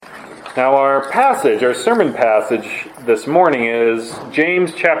Now our sermon passage this morning is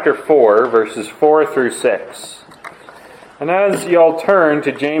James chapter 4, verses 4 through 6. And as y'all turn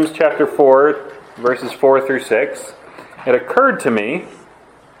to James chapter 4, verses 4 through 6, it occurred to me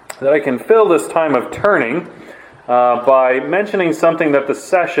that I can fill this time of turning by mentioning something that the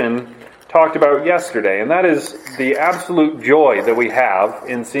session talked about yesterday, and that is the absolute joy that we have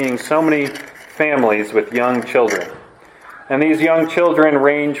in seeing so many families with young children. And these young children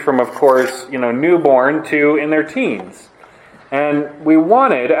range from, of course, newborn to in their teens. And we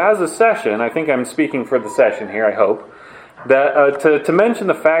wanted, as a session, I think I'm speaking for the session here, I hope, that to mention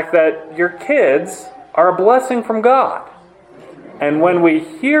the fact that your kids are a blessing from God. And when we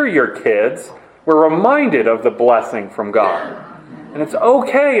hear your kids, we're reminded of the blessing from God. And it's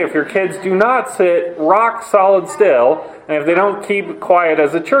okay if your kids do not sit rock solid still, and if they don't keep quiet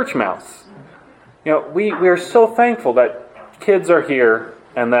as a church mouse. We are so thankful that kids are here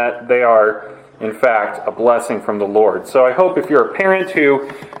and that they are, in fact, a blessing from the Lord. So I hope if you're a parent who,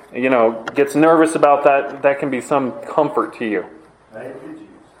 gets nervous about that, that can be some comfort to you.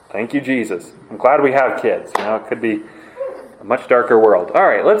 Thank you, Jesus. I'm glad we have kids. It could be a much darker world. All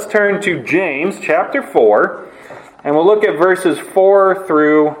right, let's turn to James chapter 4, and we'll look at verses 4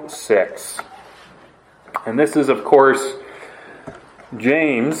 through 6. And this is, of course,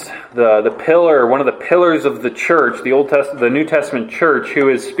 James, the pillar, one of the pillars of the church, the New Testament church, who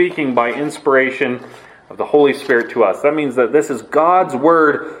is speaking by inspiration of the Holy Spirit to us. That means that this is God's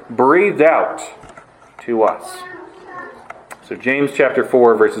word breathed out to us. So James chapter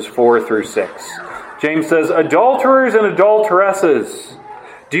 4, verses 4 through 6. James says, "Adulterers and adulteresses,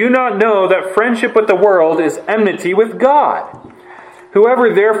 do you not know that friendship with the world is enmity with God?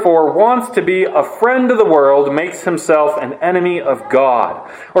 Whoever therefore wants to be a friend of the world makes himself an enemy of God.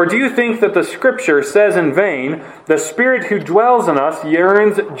 Or do you think that the Scripture says in vain, the Spirit who dwells in us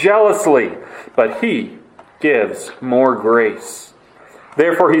yearns jealously, but He gives more grace?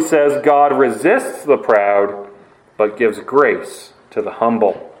 Therefore he says, God resists the proud, but gives grace to the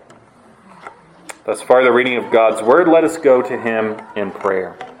humble." Thus far the reading of God's Word. Let us go to Him in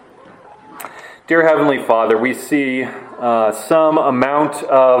prayer. Dear Heavenly Father, we see some amount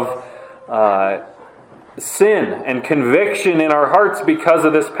of sin and conviction in our hearts because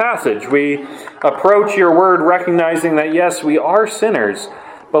of this passage. We approach your word recognizing that, yes, we are sinners.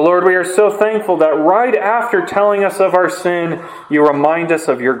 But Lord, we are so thankful that right after telling us of our sin, you remind us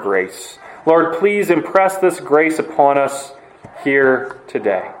of your grace. Lord, please impress this grace upon us here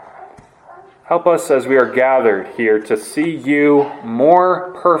today. Help us as we are gathered here to see you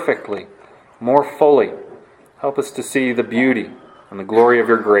more perfectly, more fully. Help us to see the beauty and the glory of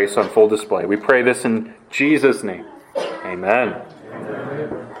your grace on full display. We pray this in Jesus' name. Amen.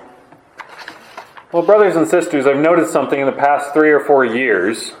 Amen. Well, brothers and sisters, I've noticed something in the past 3 or 4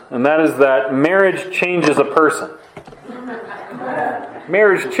 years, and that is that marriage changes a person.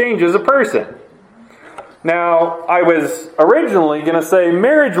 Marriage changes a person. Now, I was originally going to say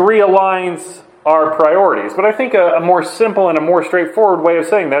marriage realigns our priorities, but I think a more simple and a more straightforward way of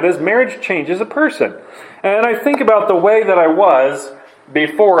saying that is marriage changes a person. And I think about the way that I was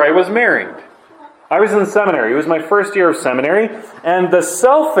before I was married. I was in seminary. It was my first year of seminary, and the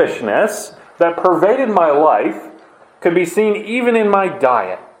selfishness that pervaded my life could be seen even in my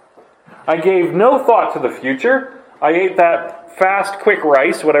diet. I gave no thought to the future. I ate that fast, quick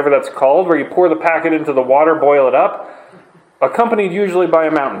rice, whatever that's called, where you pour the packet into the water, boil it up, accompanied usually by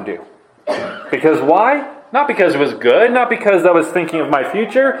a Mountain Dew. Because why? Not because it was good, not because I was thinking of my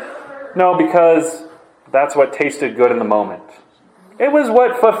future. No, because that's what tasted good in the moment. It was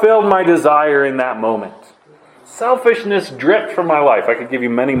what fulfilled my desire in that moment. Selfishness dripped from my life. I could give you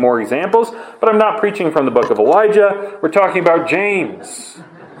many more examples, but I'm not preaching from the book of Elijah. We're talking about James.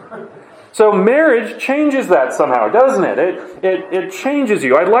 So marriage changes that somehow, doesn't it? It changes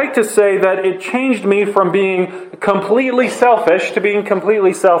you. I'd like to say that it changed me from being completely selfish to being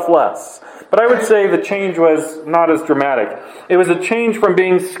completely selfless. But I would say the change was not as dramatic. It was a change from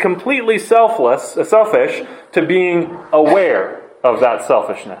being completely selfish to being aware of that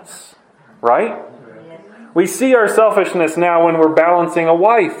selfishness. Right? We see our selfishness now when we're balancing a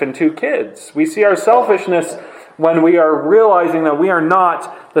wife and 2 kids. We see our selfishness when we are realizing that we are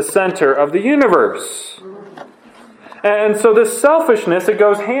not the center of the universe. And so this selfishness, it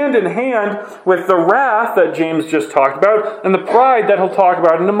goes hand in hand with the wrath that James just talked about and the pride that he'll talk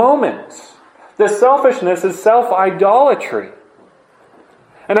about in a moment. This selfishness is self-idolatry.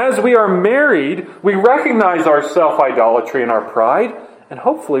 And as we are married, we recognize our self-idolatry and our pride, and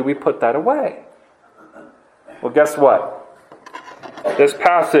hopefully we put that away. Well, guess what? This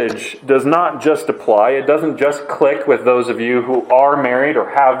passage does not just apply, it doesn't just click with those of you who are married or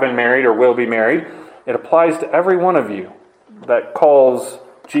have been married or will be married. It applies to every one of you that calls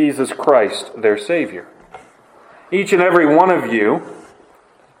Jesus Christ their Savior. Each and every one of you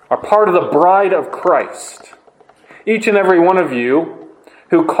are part of the bride of Christ. Each and every one of you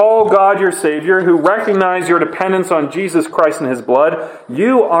who call God your Savior, who recognize your dependence on Jesus Christ and His blood,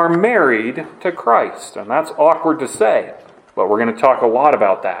 you are married to Christ. And that's awkward to say, but we're going to talk a lot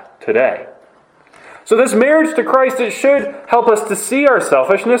about that today. So this marriage to Christ, it should help us to see our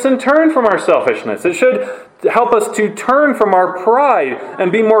selfishness and turn from our selfishness. It should help us to turn from our pride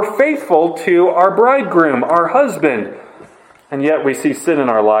and be more faithful to our bridegroom, our husband. And yet we see sin in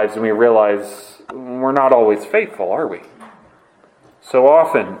our lives and we realize we're not always faithful, are we? So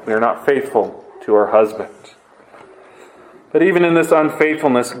often we are not faithful to our husband. But even in this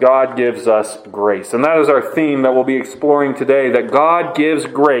unfaithfulness, God gives us grace. And that is our theme that we'll be exploring today, that God gives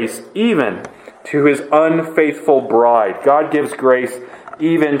grace even to His unfaithful bride. God gives grace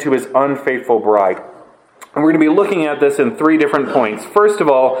even to His unfaithful bride. And we're going to be looking at this in 3 different points. First of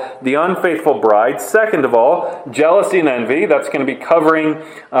all, the unfaithful bride. Second of all, jealousy and envy. That's going to be covering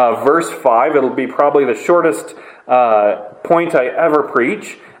verse 5. It'll be probably the shortest point I ever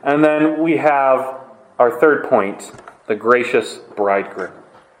preach. And then we have our third point, the gracious bridegroom.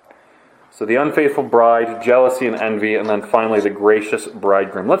 So the unfaithful bride, jealousy and envy, and then finally the gracious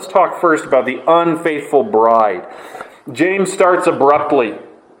bridegroom. Let's talk first about the unfaithful bride. James starts abruptly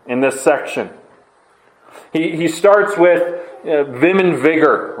in this section. He starts with vim and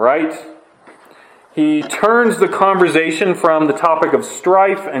vigor, right? He turns the conversation from the topic of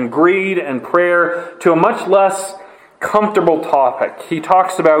strife and greed and prayer to a much less comfortable topic. He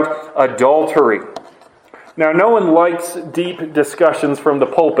talks about adultery. Now, no one likes deep discussions from the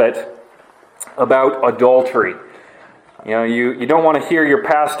pulpit about adultery. You know, you don't want to hear your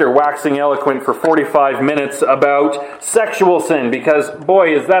pastor waxing eloquent for 45 minutes about sexual sin because,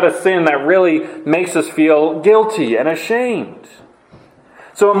 boy, is that a sin that really makes us feel guilty and ashamed.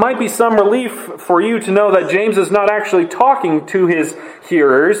 So it might be some relief for you to know that James is not actually talking to his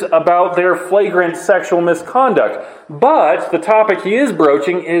hearers about their flagrant sexual misconduct, but the topic he is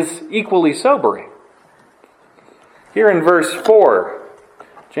broaching is equally sobering. Here in verse 4,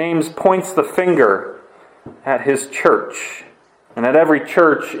 James points the finger at his church and at every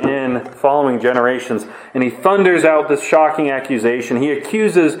church in following generations, and he thunders out this shocking accusation. He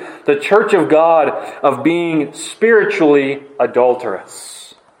accuses the church of God of being spiritually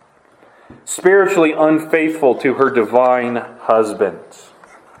adulterous, spiritually unfaithful to her divine husband.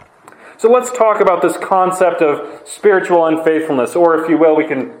 So let's talk about this concept of spiritual unfaithfulness, or if you will, we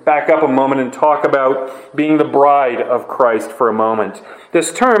can back up a moment and talk about being the bride of Christ for a moment.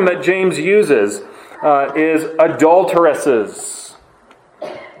 This term that James uses is adulteresses.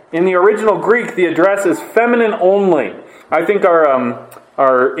 In the original Greek, the address is feminine only. I think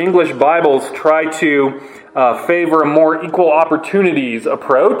our English Bibles try to favor a more equal opportunities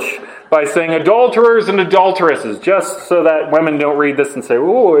approach by saying adulterers and adulteresses, just so that women don't read this and say,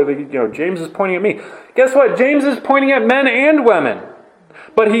 "Oh, James is pointing at me." Guess what? James is pointing at men and women.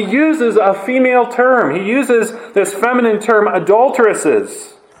 But he uses a female term. He uses this feminine term,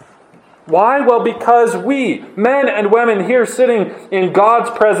 adulteresses. Why? Well, because we, men and women here sitting in God's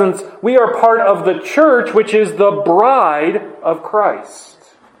presence, we are part of the church, which is the bride of Christ.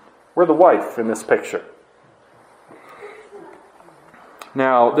 We're the wife in this picture.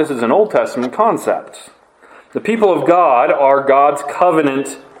 Now, this is an Old Testament concept. The people of God are God's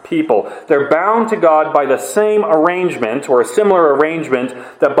covenant people. They're bound to God by the same arrangement, or a similar arrangement,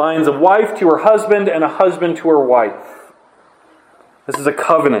 that binds a wife to her husband and a husband to her wife. This is a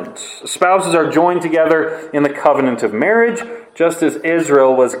covenant. Spouses are joined together in the covenant of marriage, just as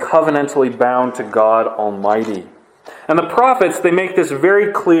Israel was covenantally bound to God Almighty. And the prophets, they make this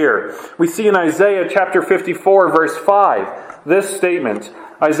very clear. We see in Isaiah chapter 54, verse 5, this statement.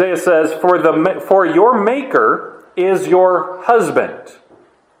 Isaiah says, For your Maker is your husband.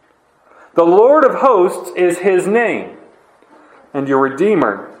 The Lord of hosts is His name, and your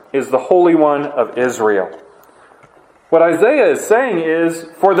Redeemer is the Holy One of Israel. What Isaiah is saying is,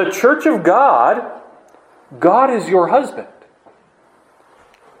 for the church of God, God is your husband.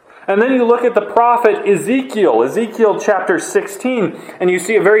 And then you look at the prophet Ezekiel chapter 16, and you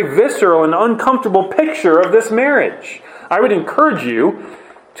see a very visceral and uncomfortable picture of this marriage. I would encourage you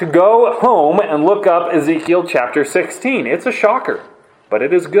to go home and look up Ezekiel chapter 16. It's a shocker, but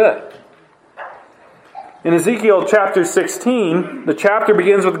it is good. In Ezekiel chapter 16, the chapter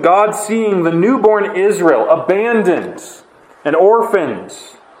begins with God seeing the newborn Israel abandoned and orphaned.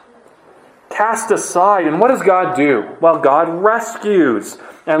 cast aside. And what does God do? Well, God rescues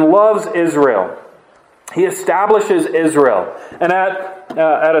and loves Israel. He establishes Israel. And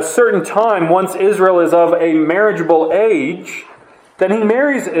at a certain time, once Israel is of a marriageable age, then he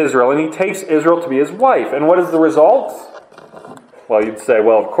marries Israel and he takes Israel to be his wife. And what is the result? Well, you'd say,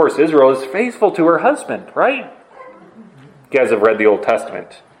 well, of course, Israel is faithful to her husband, right? You guys have read the Old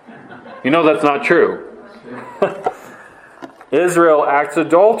Testament. You know that's not true. Israel acts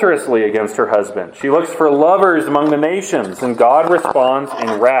adulterously against her husband. She looks for lovers among the nations, and God responds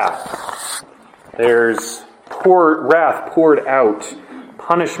in wrath. There's wrath poured out,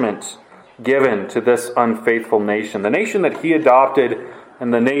 punishment given to this unfaithful nation, the nation that he adopted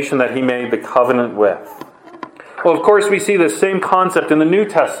and the nation that he made the covenant with. Well, of course, we see the same concept in the New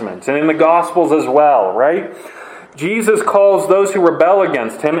Testament and in the Gospels as well, right? Jesus calls those who rebel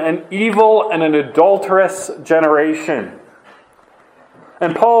against him an evil and an adulterous generation.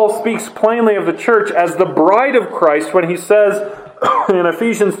 And Paul speaks plainly of the church as the bride of Christ when he says in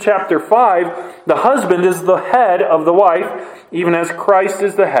Ephesians chapter 5, the husband is the head of the wife, even as Christ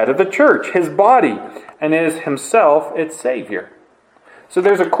is the head of the church, his body, and is himself its Savior. So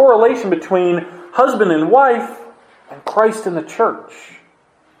there's a correlation between husband and wife and Christ and the church.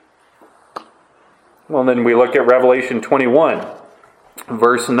 Well, then we look at Revelation 21,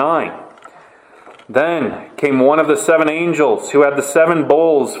 verse 9. Then came one of the 7 angels who had the 7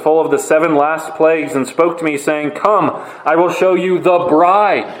 bowls full of the 7 last plagues and spoke to me, saying, "Come, I will show you the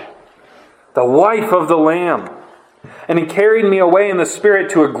bride, the wife of the Lamb." And he carried me away in the Spirit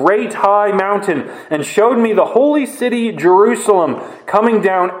to a great high mountain and showed me the holy city Jerusalem coming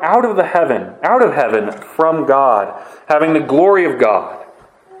down out of heaven from God, having the glory of God.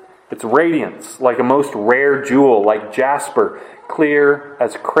 Its radiance like a most rare jewel, like jasper, clear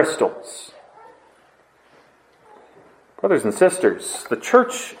as crystals. Brothers and sisters, the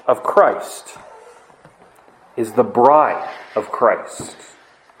church of Christ is the bride of Christ.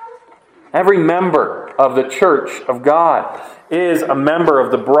 Every member of the church of God is a member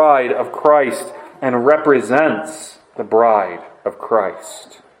of the bride of Christ and represents the bride of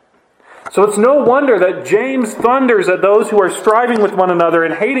Christ. So it's no wonder that James thunders at those who are striving with one another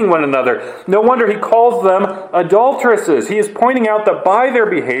and hating one another. No wonder he calls them adulteresses. He is pointing out that by their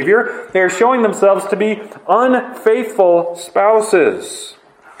behavior, they are showing themselves to be unfaithful spouses.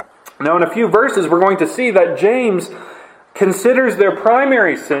 Now, in a few verses, we're going to see that James considers their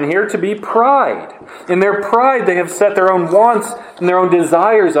primary sin here to be pride. In their pride, they have set their own wants and their own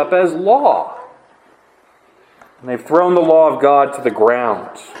desires up as law. And they've thrown the law of God to the ground.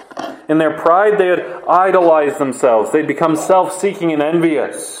 In their pride, they had idolized themselves. They'd become self-seeking and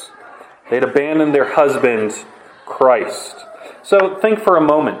envious. They'd abandoned their husband, Christ. So think for a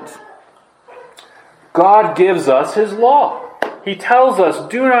moment. God gives us his law. He tells us,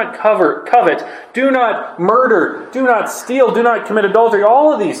 do not covet, do not murder, do not steal, do not commit adultery,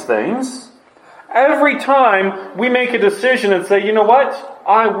 all of these things. Every time we make a decision and say, you know what?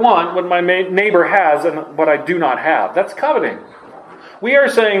 I want what my neighbor has and what I do not have. That's coveting. We are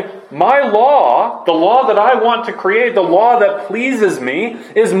saying, my law, the law that I want to create, the law that pleases me,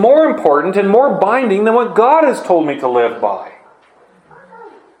 is more important and more binding than what God has told me to live by.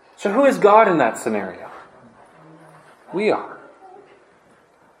 So who is God in that scenario? We are.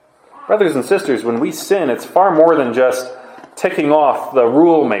 Brothers and sisters, when we sin, it's far more than just ticking off the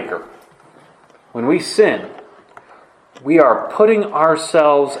rule maker. When we sin, we are putting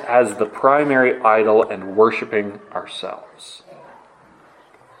ourselves as the primary idol and worshiping ourselves.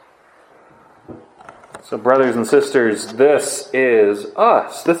 So, brothers and sisters, this is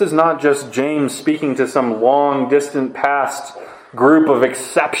us. This is not just James speaking to some long, distant past group of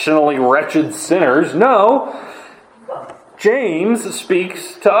exceptionally wretched sinners. No, James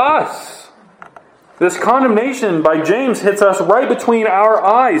speaks to us. This condemnation by James hits us right between our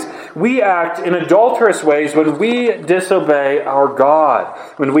eyes. We act in adulterous ways when we disobey our God,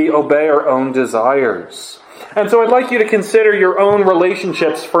 when we obey our own desires. And so I'd like you to consider your own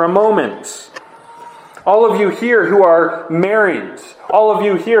relationships for a moment. All of you here who are married, all of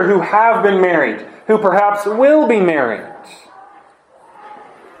you here who have been married, who perhaps will be married.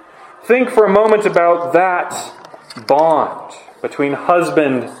 Think for a moment about that bond between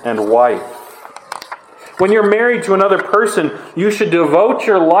husband and wife. When you're married to another person, you should devote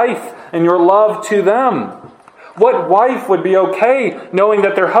your life and your love to them. What wife would be okay knowing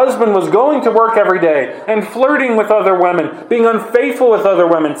that their husband was going to work every day and flirting with other women, being unfaithful with other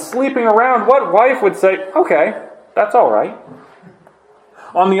women, sleeping around? What wife would say, okay, that's all right?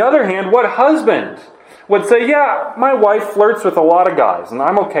 On the other hand, what husband would say, yeah, my wife flirts with a lot of guys and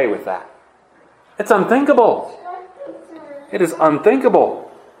I'm okay with that? It's unthinkable. It is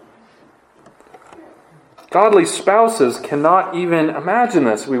unthinkable. Godly spouses cannot even imagine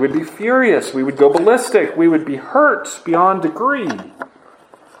this. We would be furious. We would go ballistic. We would be hurt beyond degree.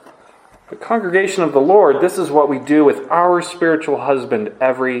 The congregation of the Lord, this is what we do with our spiritual husband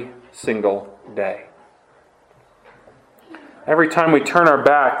every single day. Every time we turn our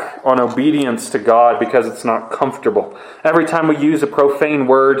back on obedience to God because it's not comfortable. Every time we use a profane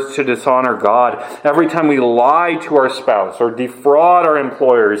word to dishonor God. Every time we lie to our spouse or defraud our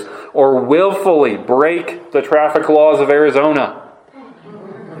employers or willfully break the traffic laws of Arizona,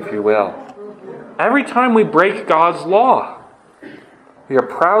 if you will. Every time we break God's law, we are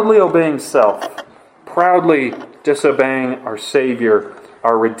proudly obeying self, proudly disobeying our Savior,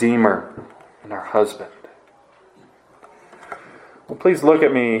 our Redeemer, and our husband. Well, please look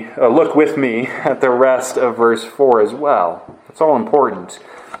with me at the rest of verse 4 as well. It's all important.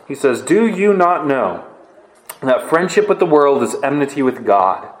 He says, "Do you not know that friendship with the world is enmity with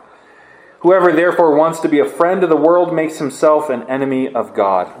God? Whoever therefore wants to be a friend of the world makes himself an enemy of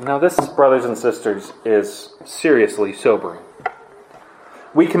God." Now this, brothers and sisters, is seriously sobering.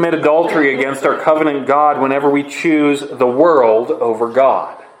 We commit adultery against our covenant God whenever we choose the world over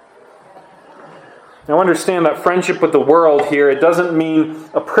God. Now understand that friendship with the world here, it doesn't mean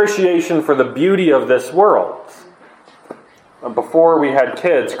appreciation for the beauty of this world. Before we had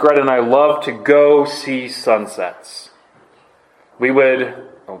kids, Greta and I loved to go see sunsets. We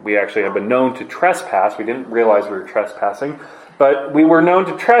actually have been known to trespass. We didn't realize we were trespassing, but we were known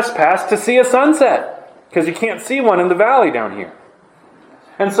to trespass to see a sunset, because you can't see one in the valley down here.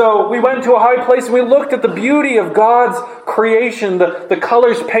 And so we went to a high place and we looked at the beauty of God's creation, the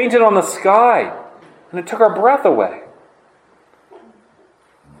colors painted on the sky. And it took our breath away.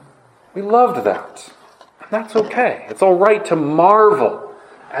 We loved that. And that's okay. It's all right to marvel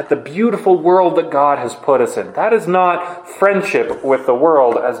at the beautiful world that God has put us in. That is not friendship with the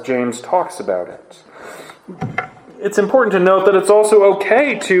world as James talks about it. It's important to note that it's also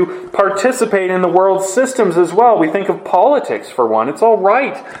okay to participate in the world's systems as well. We think of politics for one. It's all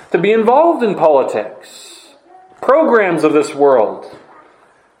right to be involved in politics. Programs of this world.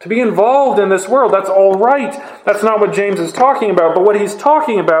 To be involved in this world, that's all right. That's not what James is talking about. But what he's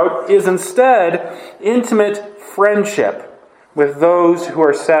talking about is instead intimate friendship with those who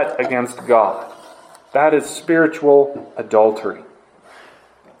are set against God. That is spiritual adultery.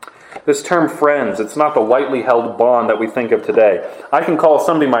 This term friends, it's not the lightly held bond that we think of today. I can call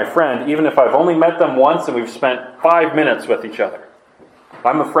somebody my friend even if I've only met them once and we've spent 5 minutes with each other.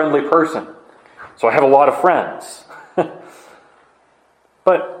 I'm a friendly person, so I have a lot of friends.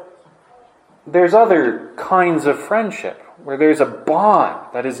 But there's other kinds of friendship where there's a bond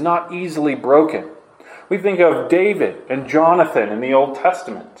that is not easily broken. We think of David and Jonathan in the Old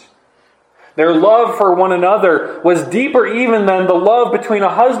Testament. Their love for one another was deeper even than the love between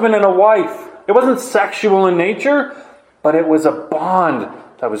a husband and a wife. It wasn't sexual in nature, but it was a bond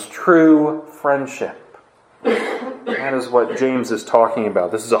that was true friendship. That is what James is talking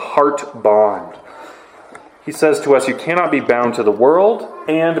about. This is a heart bond. He says to us, you cannot be bound to the world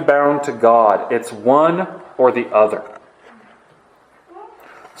and bound to God. It's one or the other.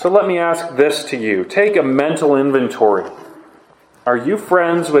 So let me ask this to you. Take a mental inventory. Are you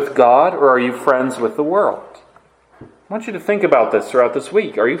friends with God or are you friends with the world? I want you to think about this throughout this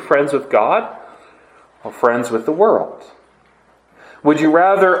week. Are you friends with God or friends with the world? Would you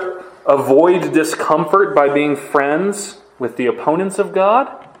rather avoid discomfort by being friends with the opponents of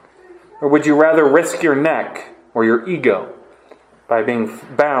God? Or would you rather risk your neck or your ego by being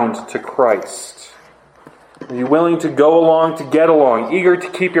bound to Christ? Are you willing to go along to get along, eager to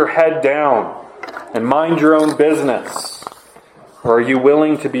keep your head down and mind your own business? Or are you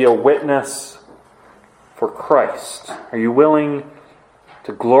willing to be a witness for Christ? Are you willing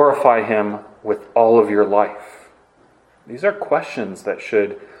to glorify Him with all of your life? These are questions that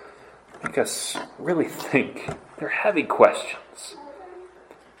should make us really think. They're heavy questions.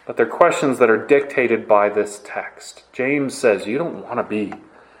 But they're questions that are dictated by this text. James says you don't want to be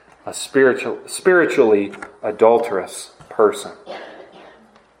a spiritually adulterous person.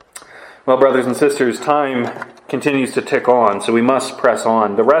 Well, brothers and sisters, time continues to tick on, so we must press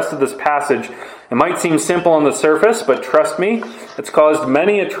on. The rest of this passage, it might seem simple on the surface, but trust me, it's caused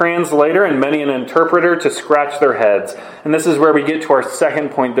many a translator and many an interpreter to scratch their heads. And this is where we get to our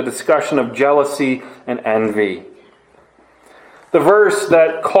second point, the discussion of jealousy and envy. The verse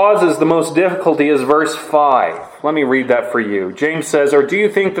that causes the most difficulty is verse 5. Let me read that for you. James says, "Or do you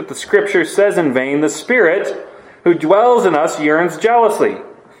think that the Scripture says in vain, the Spirit who dwells in us yearns jealously?"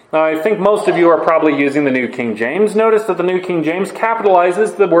 Now, I think most of you are probably using the New King James. Notice that the New King James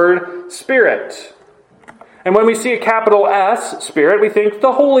capitalizes the word Spirit. And when we see a capital S, Spirit, we think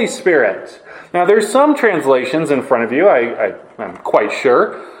the Holy Spirit. Now, there's some translations in front of you, I'm quite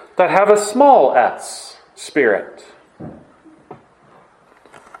sure, that have a small s, Spirit.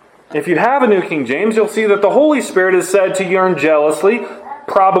 If you have a New King James, you'll see that the Holy Spirit is said to yearn jealously,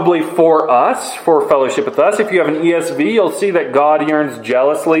 probably for us, for fellowship with us. If you have an ESV, you'll see that God yearns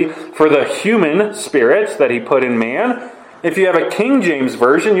jealously for the human spirit that He put in man. If you have a King James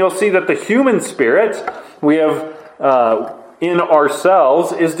version, you'll see that the human spirit we have in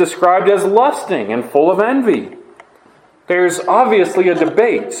ourselves is described as lusting and full of envy. There's obviously a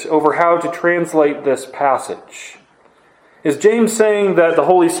debate over how to translate this passage. Is James saying that the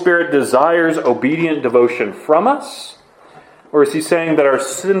Holy Spirit desires obedient devotion from us? Or is he saying that our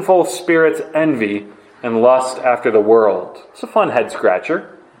sinful spirits envy and lust after the world? It's a fun head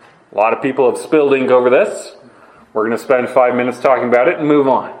scratcher. A lot of people have spilled ink over this. We're going to spend 5 minutes talking about it and move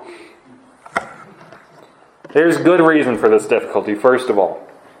on. There's good reason for this difficulty, first of all.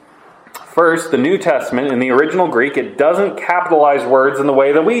 First, the New Testament, in the original Greek, it doesn't capitalize words in the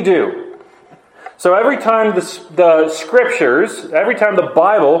way that we do. So every time the Scriptures, every time the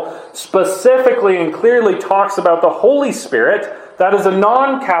Bible specifically and clearly talks about the Holy Spirit, that is a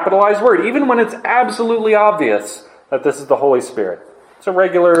non-capitalized word, even when it's absolutely obvious that this is the Holy Spirit. It's a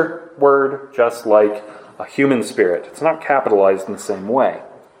regular word, just like a human spirit. It's not capitalized in the same way.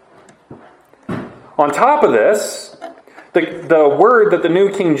 On top of this, the word that the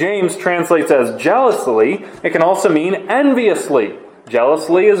New King James translates as jealously, it can also mean enviously.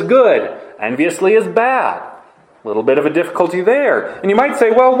 Jealously is good. Enviously is bad. A little bit of a difficulty there. And you might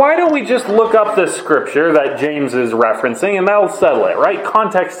say, well, why don't we just look up this scripture that James is referencing and that'll settle it, right?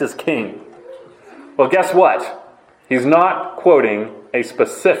 Context is king. Well, guess what? He's not quoting a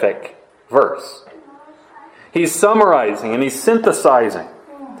specific verse. He's summarizing and he's synthesizing.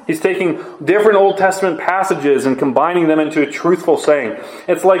 He's taking different Old Testament passages and combining them into a truthful saying.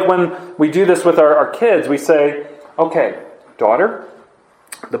 It's like when we do this with our kids, we say, okay, daughter,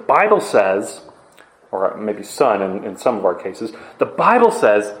 the Bible says, or maybe son in some of our cases, the Bible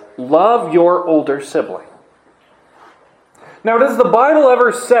says, love your older sibling. Now, does the Bible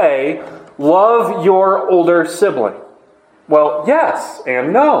ever say, love your older sibling? Well, yes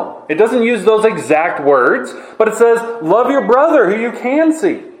and no. It doesn't use those exact words, but it says, love your brother who you can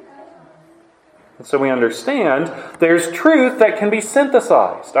see. And so we understand there's truth that can be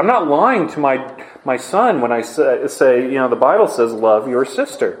synthesized. I'm not lying to my son when I say, the Bible says, love your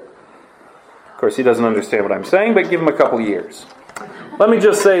sister. Of course, he doesn't understand what I'm saying, but give him a couple years. Let me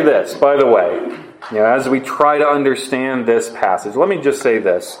just say this, by the way, as we try to understand this passage, let me just say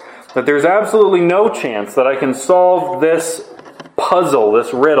this, that there's absolutely no chance that I can solve this puzzle,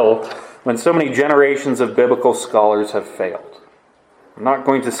 this riddle, when so many generations of biblical scholars have failed. I'm not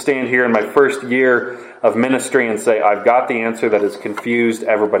going to stand here in my first year of ministry and say, I've got the answer that has confused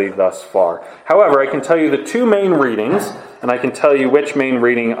everybody thus far. However, I can tell you the two main readings, and I can tell you which main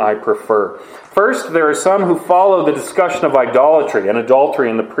reading I prefer. First, there are some who follow the discussion of idolatry and adultery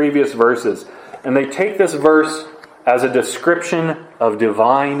in the previous verses, and they take this verse as a description of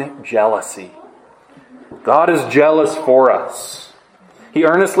divine jealousy. God is jealous for us. He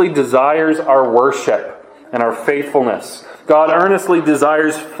earnestly desires our worship and our faithfulness. God earnestly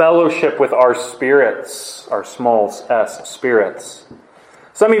desires fellowship with our spirits, our small s spirits.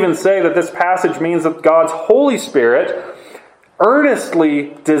 Some even say that this passage means that God's Holy Spirit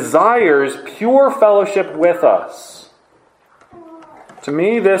earnestly desires pure fellowship with us. To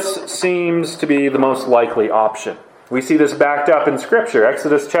me, this seems to be the most likely option. We see this backed up in Scripture.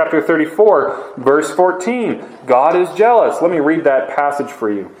 Exodus chapter 34, verse 14. God is jealous. Let me read that passage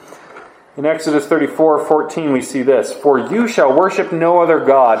for you. In Exodus 34:14, we see this. For you shall worship no other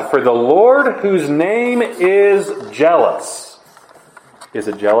God, for the Lord, whose name is jealous, is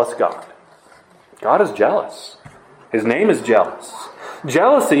a jealous God. God is jealous. His name is jealous.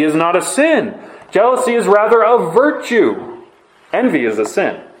 Jealousy is not a sin. Jealousy is rather a virtue. Envy is a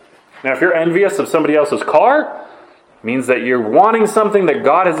sin. Now, if you're envious of somebody else's car, it means that you're wanting something that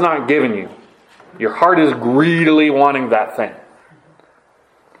God has not given you. Your heart is greedily wanting that thing.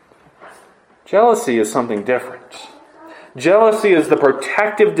 Jealousy is something different. Jealousy is the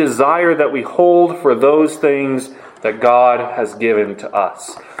protective desire that we hold for those things that God has given to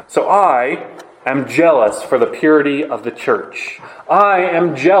us. So I am jealous for the purity of the church. I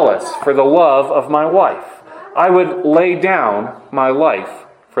am jealous for the love of my wife. I would lay down my life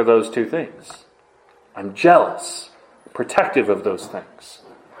for those two things. I'm jealous, protective of those things.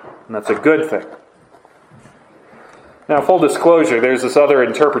 And that's a good thing. Now, full disclosure, there's this other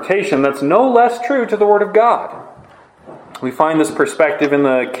interpretation that's no less true to the Word of God. We find this perspective in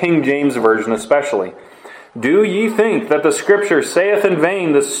the King James Version especially. Do ye think that the Scripture saith in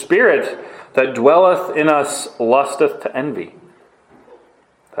vain, the Spirit that dwelleth in us lusteth to envy?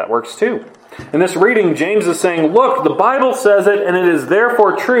 That works too. In this reading, James is saying, look, the Bible says it, and it is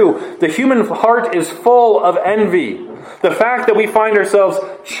therefore true. The human heart is full of envy. The fact that we find ourselves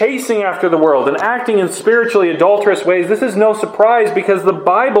chasing after the world and acting in spiritually adulterous ways, this is no surprise because the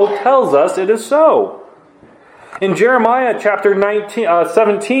Bible tells us it is so. In Jeremiah chapter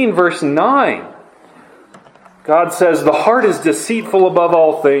 17, verse 9, God says, the heart is deceitful above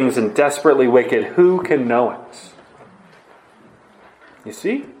all things and desperately wicked. Who can know it? You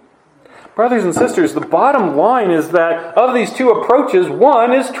see? Brothers and sisters, the bottom line is that of these two approaches,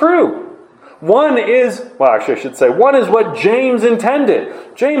 one is true. One is what James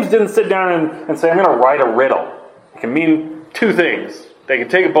intended. James didn't sit down and say, I'm going to write a riddle. It can mean two things. They can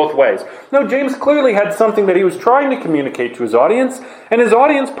take it both ways. No, James clearly had something that he was trying to communicate to his audience, and his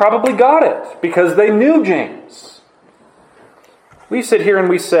audience probably got it because they knew James. We sit here and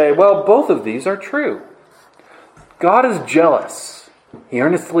we say, well, both of these are true. God is jealous. He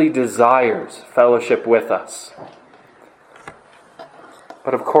earnestly desires fellowship with us.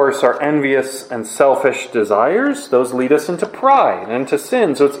 But of course, our envious and selfish desires, those lead us into pride and into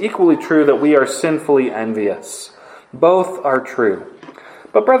sin. So it's equally true that we are sinfully envious. Both are true.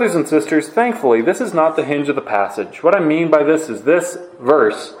 But brothers and sisters, thankfully, this is not the hinge of the passage. What I mean by this is this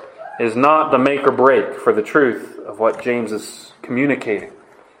verse is not the make or break for the truth of what James is communicating.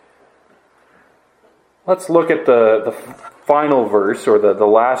 Let's look at the final verse, or the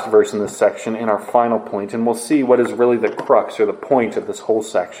last verse in this section, in our final point, and we'll see what is really the crux or the point of this whole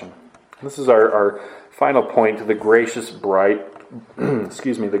section. This is our final point, the gracious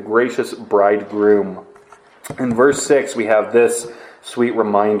the gracious bridegroom. In verse 6, we have this sweet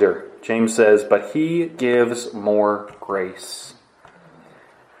reminder. James says, but he gives more grace.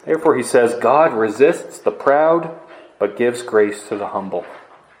 Therefore, he says, God resists the proud, but gives grace to the humble.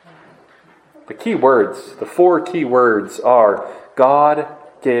 The key words, the four key words are, God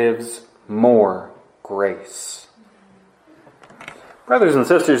gives more grace. Brothers and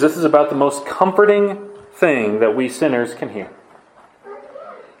sisters, this is about the most comforting thing that we sinners can hear.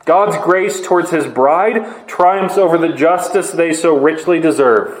 God's grace towards His bride triumphs over the justice they so richly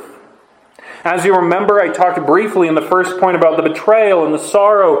deserve. As you remember, I talked briefly in the first point about the betrayal and the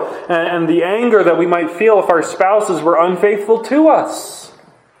sorrow and the anger that we might feel if our spouses were unfaithful to us.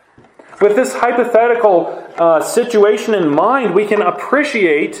 With this hypothetical situation in mind, we can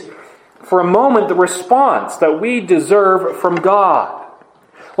appreciate for a moment the response that we deserve from God.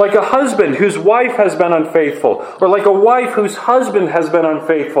 Like a husband whose wife has been unfaithful, or like a wife whose husband has been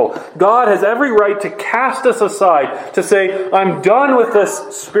unfaithful, God has every right to cast us aside, to say, I'm done with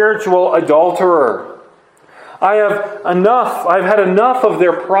this spiritual adulterer. I've had enough of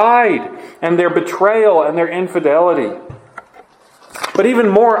their pride and their betrayal and their infidelity. But even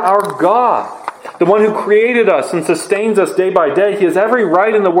more, our God, the one who created us and sustains us day by day, He has every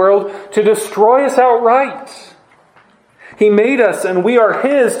right in the world to destroy us outright. He made us and we are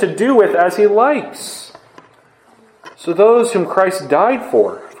His to do with as He likes. So those whom Christ died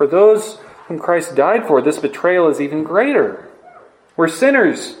for those whom Christ died for, this betrayal is even greater. We're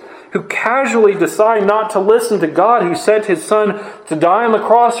sinners who casually decide not to listen to God who sent His Son to die on the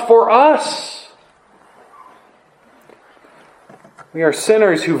cross for us. We are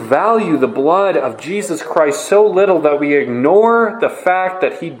sinners who value the blood of Jesus Christ so little that we ignore the fact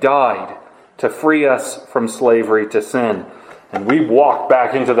that He died to free us from slavery to sin. And we walk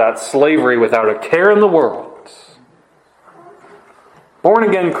back into that slavery without a care in the world.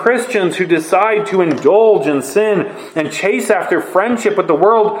 Born-again Christians who decide to indulge in sin and chase after friendship with the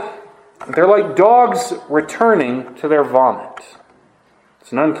world, they're like dogs returning to their vomit.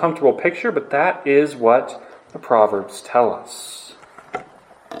 It's an uncomfortable picture, but that is what the Proverbs tell us.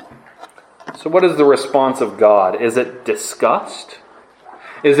 So what is the response of God? Is it disgust?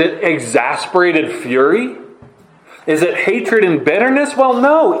 Is it exasperated fury? Is it hatred and bitterness? Well,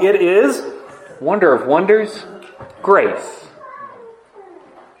 no, it is, wonder of wonders, grace.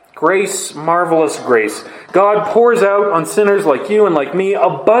 Grace, marvelous grace. God pours out on sinners like you and like me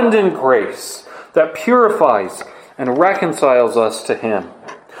abundant grace that purifies and reconciles us to Him.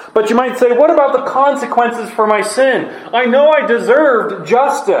 But you might say, what about the consequences for my sin? I know I deserved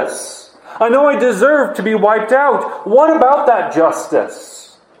justice. I know I deserve to be wiped out. What about that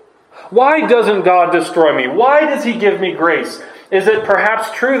justice? Why doesn't God destroy me? Why does He give me grace? Is it perhaps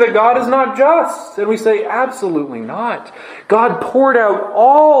true that God is not just? And we say, absolutely not. God poured out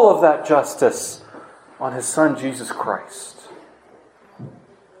all of that justice on His Son, Jesus Christ.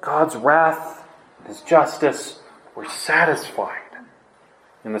 God's wrath and His justice were satisfied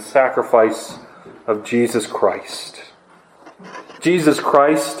in the sacrifice of Jesus Christ. Jesus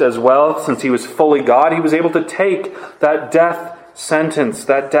Christ, as well, since he was fully God, he was able to take that death sentence,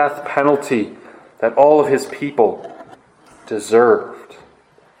 that death penalty that all of his people deserved.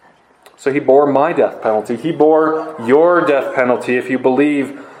 So he bore my death penalty. He bore your death penalty if you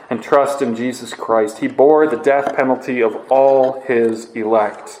believe and trust in Jesus Christ. He bore the death penalty of all his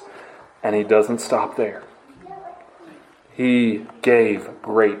elect. And he doesn't stop there. He gave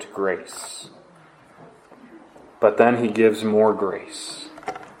great grace. But then he gives more grace.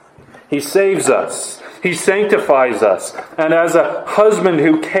 He saves us. He sanctifies us. And as a husband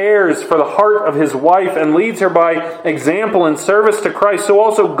who cares for the heart of his wife and leads her by example in service to Christ, so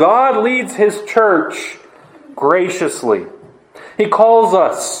also God leads his church graciously. He calls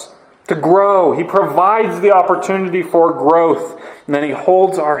us to grow. He provides the opportunity for growth. And then he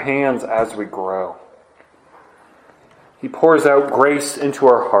holds our hands as we grow. He pours out grace into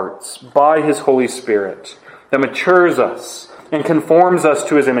our hearts by his Holy Spirit that matures us and conforms us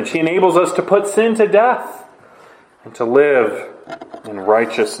to his image. He enables us to put sin to death and to live in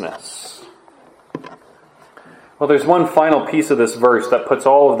righteousness. Well, there's one final piece of this verse that puts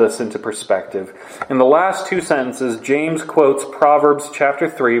all of this into perspective. In the last two sentences, James quotes Proverbs chapter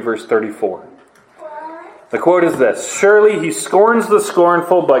 3, verse 34. The quote is this: "Surely he scorns the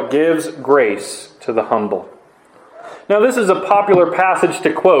scornful, but gives grace to the humble." Now, this is a popular passage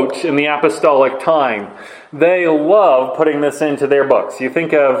to quote in the apostolic time. They love putting this into their books. You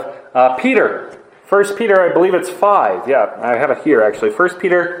think of Peter. 1 Peter, I believe it's 5. Yeah, I have it here, actually. 1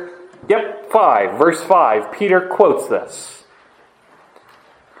 Peter, 5. Verse 5. Peter quotes this.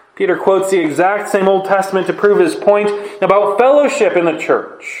 Peter quotes the exact same Old Testament to prove his point about fellowship in the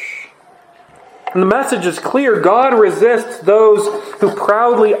church. And the message is clear. God resists those who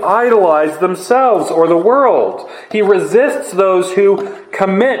proudly idolize themselves or the world. He resists those who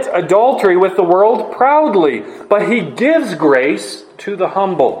commit adultery with the world proudly. But he gives grace to the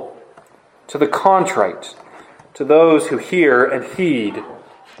humble, to the contrite, to those who hear and heed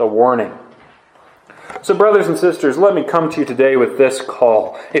the warning. So, brothers and sisters, let me come to you today with this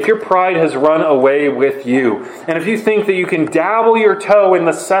call. If your pride has run away with you, and if you think that you can dabble your toe in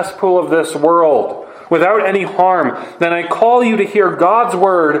the cesspool of this world without any harm, then I call you to hear God's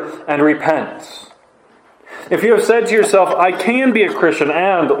word and repent. If you have said to yourself, I can be a Christian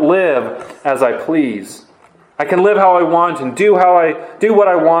and live as I please. I can live how I want and do what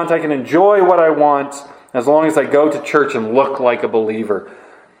I want. I can enjoy what I want as long as I go to church and look like a believer.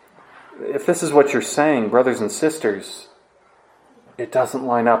 If this is what you're saying, brothers and sisters, it doesn't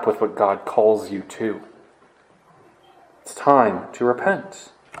line up with what God calls you to. It's time to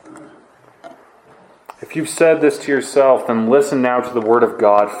repent. If you've said this to yourself, then listen now to the word of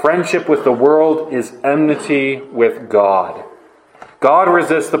God. Friendship with the world is enmity with God. God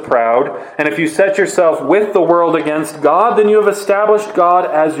resists the proud, and if you set yourself with the world against God, then you have established God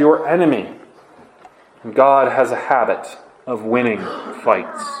as your enemy. And God has a habit of winning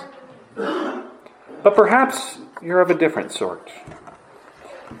fights. But perhaps you're of a different sort.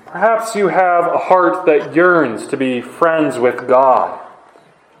 Perhaps you have a heart that yearns to be friends with God.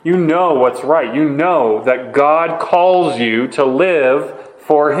 You know what's right. You know that God calls you to live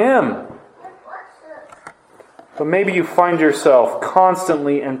for him. But maybe you find yourself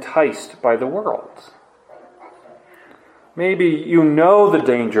constantly enticed by the world. Maybe you know the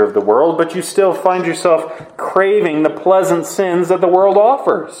danger of the world, but you still find yourself craving the pleasant sins that the world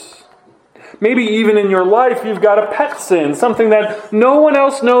offers. Maybe even in your life you've got a pet sin, something that no one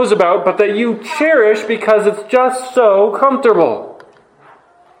else knows about, but that you cherish because it's just so comfortable.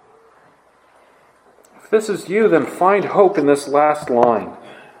 If this is you, then find hope in this last line.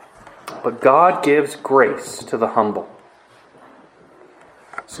 But God gives grace to the humble.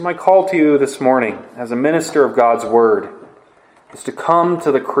 So my call to you this morning, as a minister of God's Word, is to come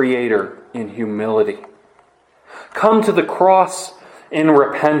to the Creator in humility. Come to the cross in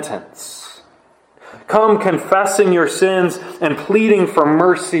repentance. Come confessing your sins and pleading for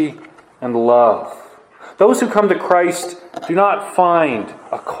mercy and love. Those who come to Christ do not find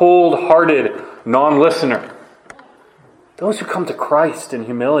a cold-hearted non-listener. Those who come to Christ in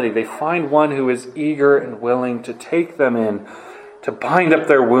humility, they find one who is eager and willing to take them in, to bind up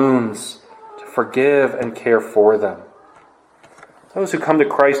their wounds, to forgive and care for them. Those who come to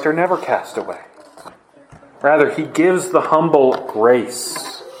Christ are never cast away. Rather, he gives the humble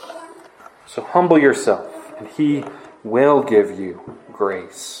grace. So humble yourself, and he will give you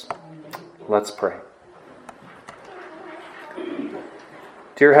grace. Let's pray.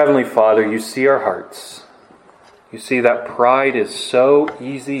 Dear Heavenly Father, you see our hearts. You see that pride is so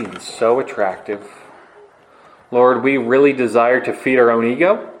easy and so attractive. Lord, we really desire to feed our own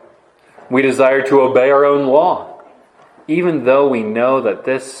ego. We desire to obey our own law, even though we know that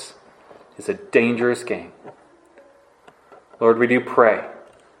this is a dangerous game. Lord, we do pray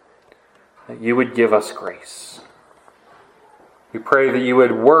that you would give us grace. We pray that you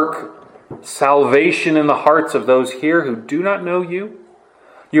would work salvation in the hearts of those here who do not know you.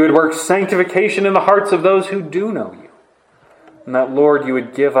 You would work sanctification in the hearts of those who do know you. And that, Lord, you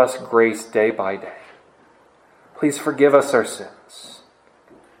would give us grace day by day. Please forgive us our sins.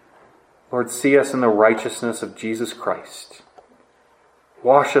 Lord, see us in the righteousness of Jesus Christ.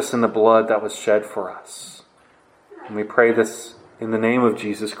 Wash us in the blood that was shed for us. And we pray this in the name of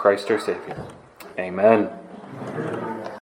Jesus Christ our Savior. Amen.